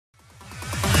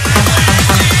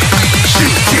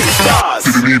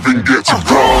even get to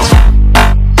cross.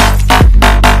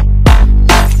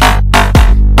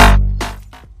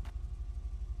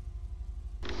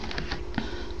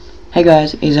 Hey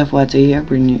guys, it's FYT here,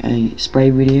 bringing you a spray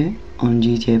video on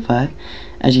GTA 5.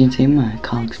 As you can see, my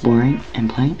car looks boring and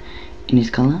plain. In this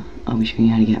colour, I'll be showing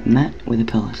you how to get matte with a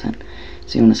pearlescent.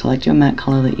 So you want to select your matte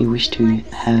colour that you wish to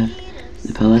have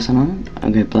the pearlescent on.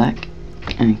 I'll go black.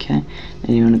 Okay.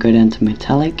 Then you want to go down to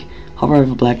metallic, hover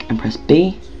over black and press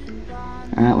B.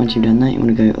 Alright, once you've done that, you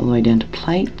want to go all the way down to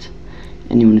plate.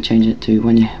 And you want to change it to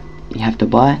when you have to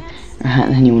buy. Alright,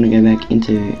 then you want to go back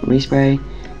into respray,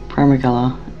 primary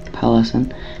colour,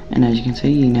 pearlescent, and as you can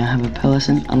see, you now have a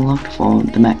pearlescent unlocked for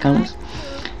the matte colours.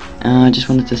 I just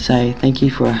wanted to say thank you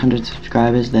for 100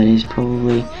 subscribers. That is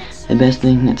probably the best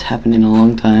thing that's happened in a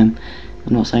long time.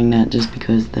 I'm not saying that just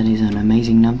because that is an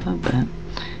amazing number, but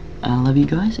I love you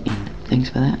guys and thanks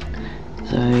for that.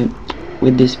 So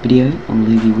with this video, I'll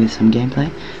leave you with some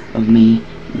gameplay of me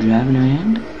driving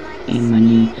around in my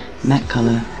new matte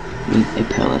colour with a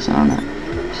pearlescent on it.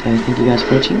 So thank you guys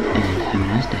for watching and have a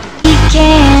nice day.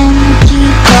 Can't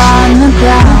keep on the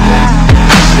ground.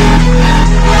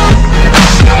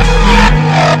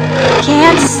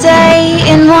 Can't stay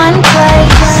in one